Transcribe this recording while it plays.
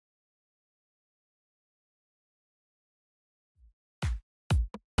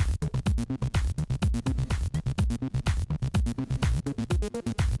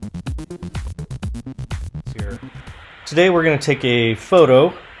Today we're going to take a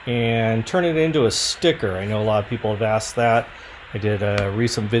photo and turn it into a sticker. I know a lot of people have asked that. I did a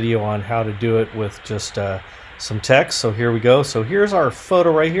recent video on how to do it with just some text, so here we go. So here's our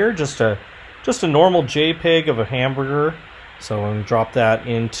photo right here, just a normal JPEG of a hamburger. So I'm going to drop that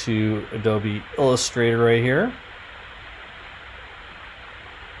into Adobe Illustrator right here.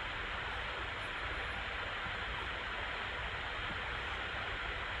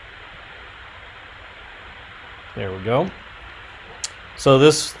 There we go. So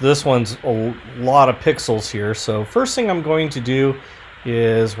this one's a lot of pixels here. So first thing I'm going to do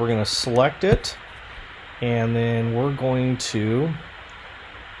is we're going to select it, and then we're going to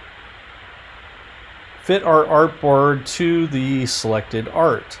fit our artboard to the selected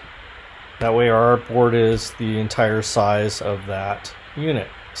art. That way our artboard is the entire size of that unit.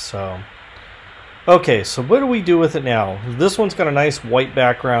 So okay, so what do we do with it now? This one's got a nice white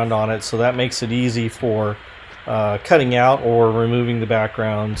background on it, so that makes it easy for cutting out or removing the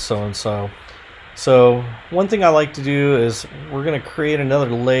background, so and so. So one thing I like to do is we're going to create another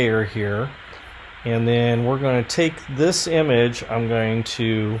layer here, and then we're going to take this image. I'll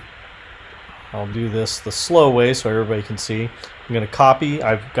do this the slow way so everybody can see. I'm going to copy.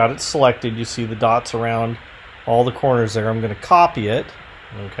 I've got it selected. You see the dots around all the corners there. I'm going to copy it.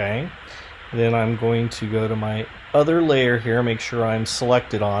 Okay. Then I'm going to go to my other layer here, make sure I'm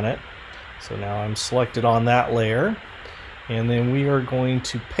selected on it. So now I'm selected on that layer, and then we are going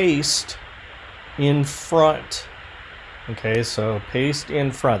to paste in front. Okay, so paste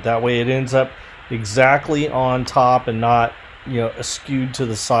in front. That way it ends up exactly on top and not, skewed to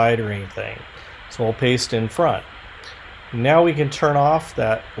the side or anything. So we'll paste in front. Now we can turn off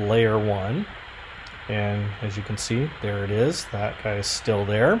that layer one, and as you can see, there it is. That guy is still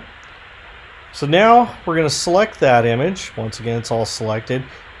there. So now we're going to select that image. Once again, it's all selected.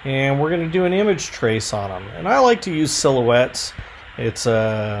 And we're going to do an image trace on them. And I like to use silhouettes. It's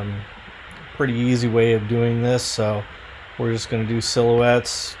a pretty easy way of doing this. So we're just going to do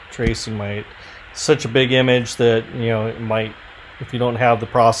silhouettes, tracing such a big image that, it might, if you don't have the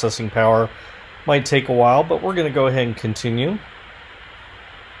processing power, might take a while, but we're going to go ahead and continue.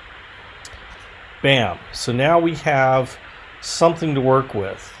 Bam. So now we have something to work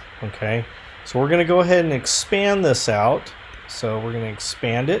with. Okay. So we're going to go ahead and expand this out. So we're going to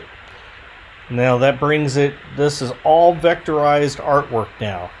expand it. Now that brings it, this is all vectorized artwork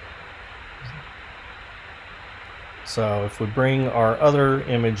now. So if we bring our other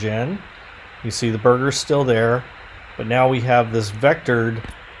image in, you see the burger's still there, but now we have this vectored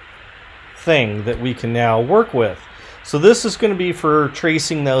thing that we can now work with. So this is going to be for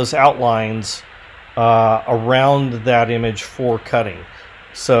tracing those outlines around that image for cutting.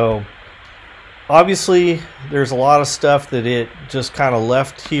 So obviously, there's a lot of stuff that it just kind of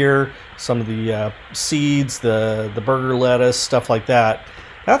left here. Some of the seeds, the burger lettuce, stuff like that.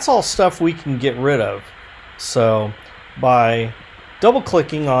 That's all stuff we can get rid of. So by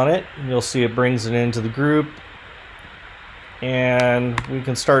double-clicking on it, you'll see it brings it into the group. And we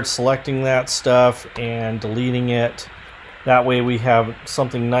can start selecting that stuff and deleting it. That way we have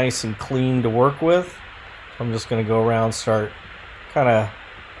something nice and clean to work with. I'm just going to go around and start kind of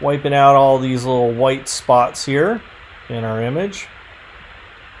wiping out all these little white spots here in our image.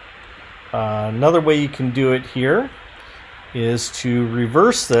 Another way you can do it here is to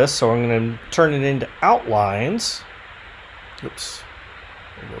reverse this. So I'm going to turn it into outlines. Oops.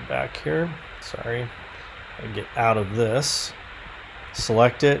 I'll go back here. Sorry. I get out of this.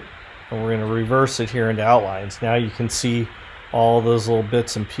 Select it, and we're going to reverse it here into outlines. Now you can see all those little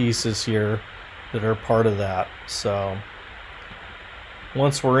bits and pieces here that are part of that. So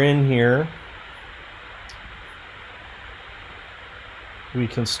once we're in here, we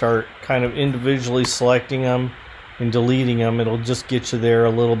can start kind of individually selecting them and deleting them. It'll just get you there a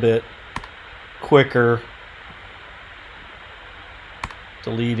little bit quicker.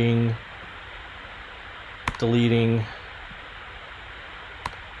 Deleting.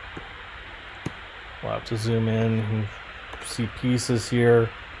 We'll have to zoom in and see pieces here.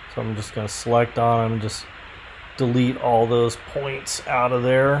 So I'm just going to select on them, just delete all those points out of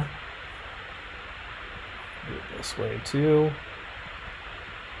there. Do it this way too.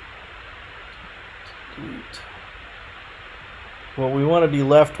 Delete. What we want to be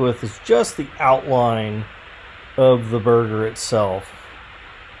left with is just the outline of the burger itself.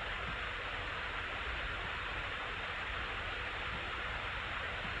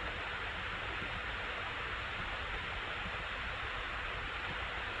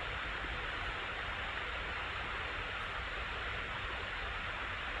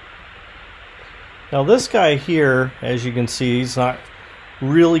 Now this guy here, as you can see, he's not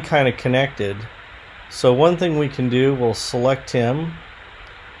really kind of connected. So one thing we can do, we'll select him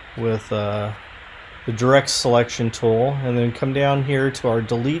with the direct selection tool, and then come down here to our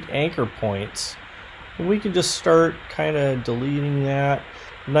delete anchor points, and we can just start kind of deleting that.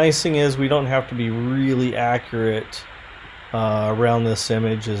 The nice thing is we don't have to be really accurate around this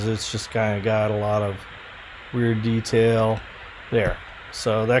image, as it's just kind of got a lot of weird detail there.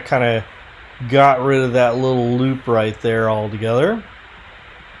 So that kind of got rid of that little loop right there altogether.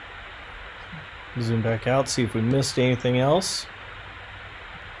 Zoom back out, see if we missed anything else.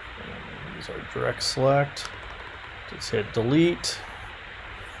 Use our direct select. Just hit delete.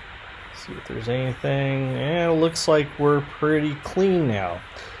 See if there's anything. And it looks like we're pretty clean now.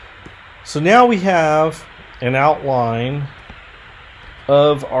 So now we have an outline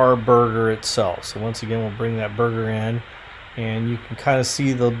of our burger itself. So once again, we'll bring that burger in, and you can kind of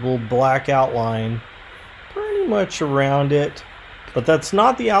see the little black outline pretty much around it. But that's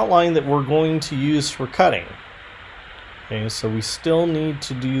not the outline that we're going to use for cutting. Okay, so we still need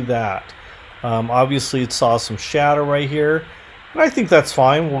to do that. Obviously it saw some shadow right here, and I think that's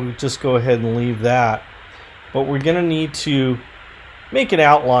fine. We'll just go ahead and leave that. But we're going to need to make an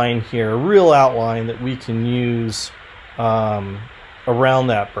outline here, a real outline that we can use around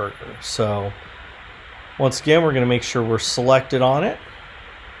that burger. So once again, we're going to make sure we're selected on it.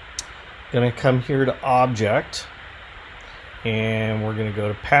 Going to come here to Object, and we're going to go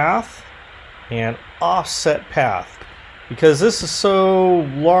to Path and Offset Path. Because this is so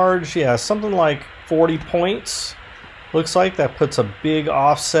large, yeah, something like 40 points. Looks like that puts a big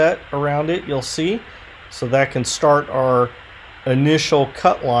offset around it, you'll see. So that can start our initial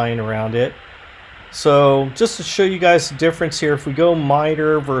cut line around it. So just to show you guys the difference here, if we go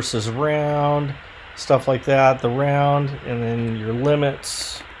miter versus round, stuff like that, the round and then your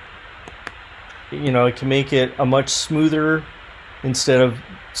limits, you know, it can make it a much smoother instead of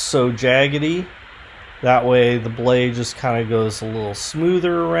so jaggedy. That way the blade just kind of goes a little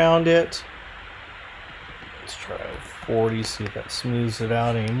smoother around it. Let's try 40, see if that smooths it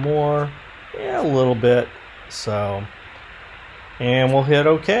out anymore. Yeah, a little bit. So, and we'll hit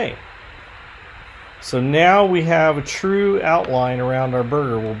OK. So now we have a true outline around our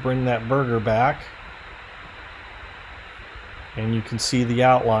burger. We'll bring that burger back, and you can see the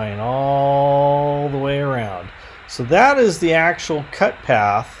outline all the way around. So that is the actual cut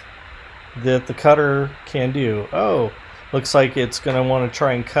path that the cutter can do. Oh, looks like it's going to want to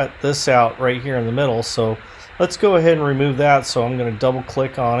try and cut this out right here in the middle. So let's go ahead and remove that. So I'm going to double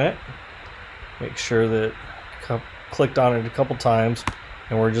click on it, make sure that clicked on it a couple times,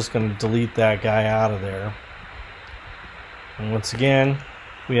 and we're just going to delete that guy out of there. And once again,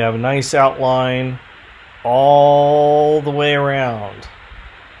 we have a nice outline all the way around.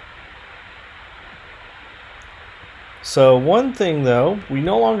 So one thing though, we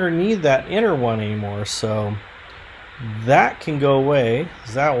no longer need that inner one anymore, so that can go away.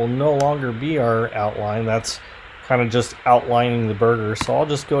 That will no longer be our outline. That's kind of just outlining the burger. So I'll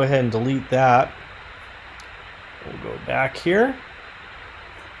just go ahead and delete that. We'll go back here,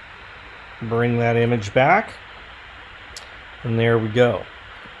 bring that image back, and there we go.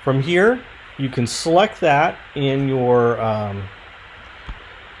 From here, you can select that in your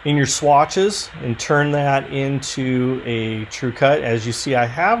swatches and turn that into a true cut. As you see, I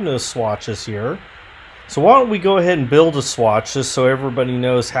have no swatches here. So why don't we go ahead and build a swatch just so everybody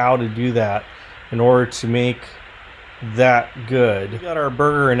knows how to do that in order to make that good. We got our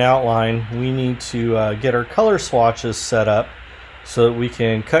burger and outline. We need to get our color swatches set up so that we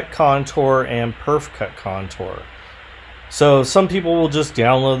can cut contour and perf cut contour. So some people will just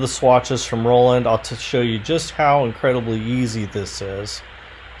download the swatches from Roland. I'll show you just how incredibly easy this is.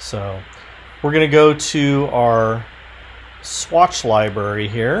 So we're going to go to our swatch library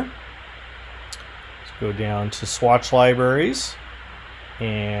here. Let's go down to swatch libraries,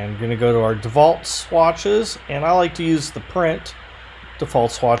 and going to go to our default swatches, and I like to use the print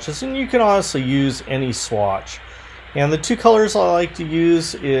default swatches, and you can honestly use any swatch. And the two colors I like to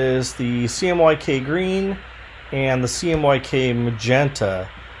use is the CMYK green and the CMYK magenta.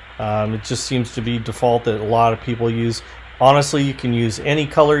 It just seems to be default that a lot of people use. Honestly, you can use any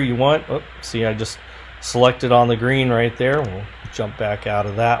color you want. Oh, see, I just selected on the green right there. We'll jump back out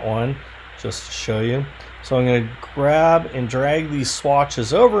of that one just to show you. So I'm going to grab and drag these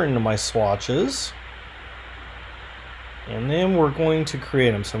swatches over into my swatches, and then we're going to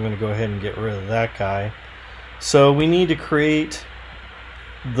create them. So I'm going to go ahead and get rid of that guy. So we need to create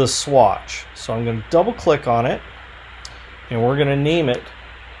the swatch. So I'm going to double click on it, and we're going to name it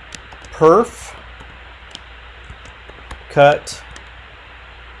Perf Cut.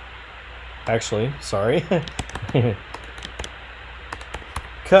 Actually, sorry.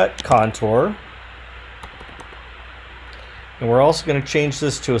 Cut Contour. and we're also going to change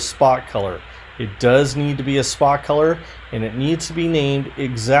this to a spot color. It does need to be a spot color, and it needs to be named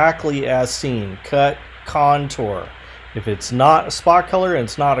exactly as seen, cut contour. If it's not a spot color and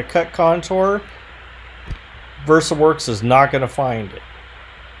it's not a cut contour, VersaWorks is not going to find it.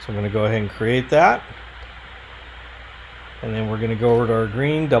 So I'm going to go ahead and create that. And then we're going to go over to our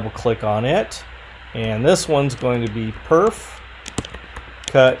green, double click on it. And this one's going to be perf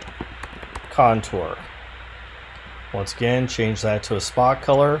cut contour. Once again, change that to a spot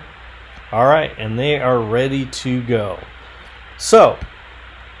color. Alright, and they are ready to go. So,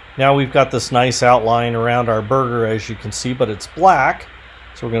 now we've got this nice outline around our burger, as you can see, but it's black.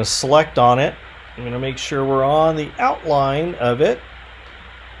 So we're going to select on it. I'm going to make sure we're on the outline of it.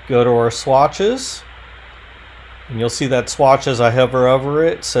 Go to our swatches. And you'll see that swatch as I hover over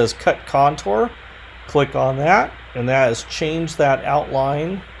it says cut contour. Click on that, and that has changed that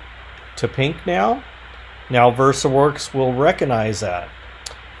outline to pink now. Now VersaWorks will recognize that.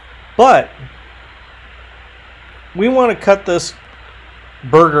 But we want to cut this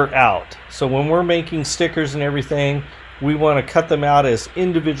burger out. So when we're making stickers and everything, we want to cut them out as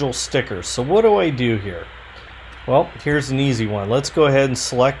individual stickers. So what do I do here? Well, here's an easy one. Let's go ahead and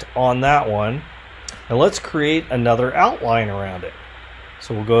select on that one. And let's create another outline around it.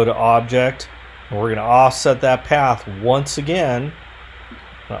 So we'll go to Object, and we're going to offset that path once again.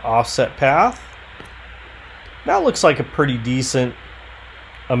 Offset path. That looks like a pretty decent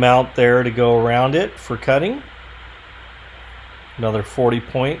amount there to go around it for cutting. Another 40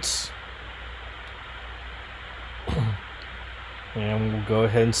 points. And we'll go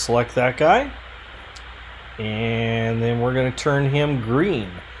ahead and select that guy. And then we're going to turn him green.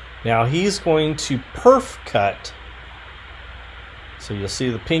 Now he's going to perf cut. So you'll see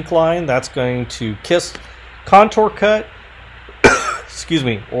the pink line, that's going to contour cut, excuse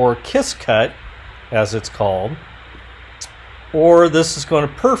me, or kiss cut as it's called. Or this is going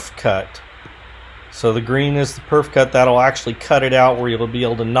to perf cut. So the green is the perf cut. That'll actually cut it out where you'll be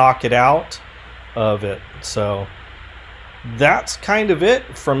able to knock it out of it. So that's kind of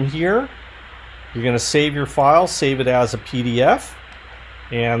it from here. You're going to save your file, save it as a PDF.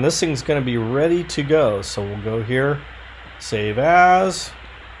 And this thing's going to be ready to go. So we'll go here, save as.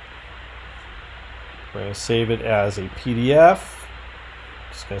 We're going to save it as a PDF.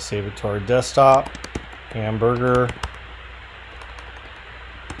 Just going to save it to our desktop. Hamburger.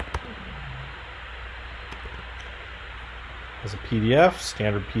 As a PDF,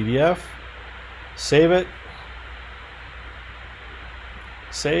 standard PDF. Save it.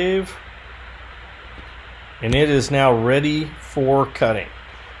 Save. And it is now ready for cutting.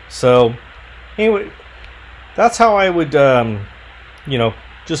 So anyway, that's how I would you know,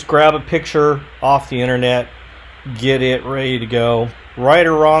 just grab a picture off the internet, get it ready to go. Right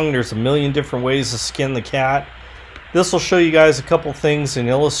or wrong, there's a million different ways to skin the cat. This will show you guys a couple things in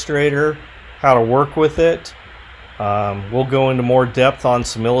Illustrator, how to work with it. We'll go into more depth on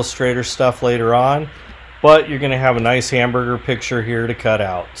some Illustrator stuff later on, but you're going to have a nice hamburger picture here to cut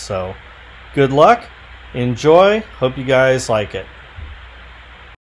out. So good luck, enjoy, hope you guys like it.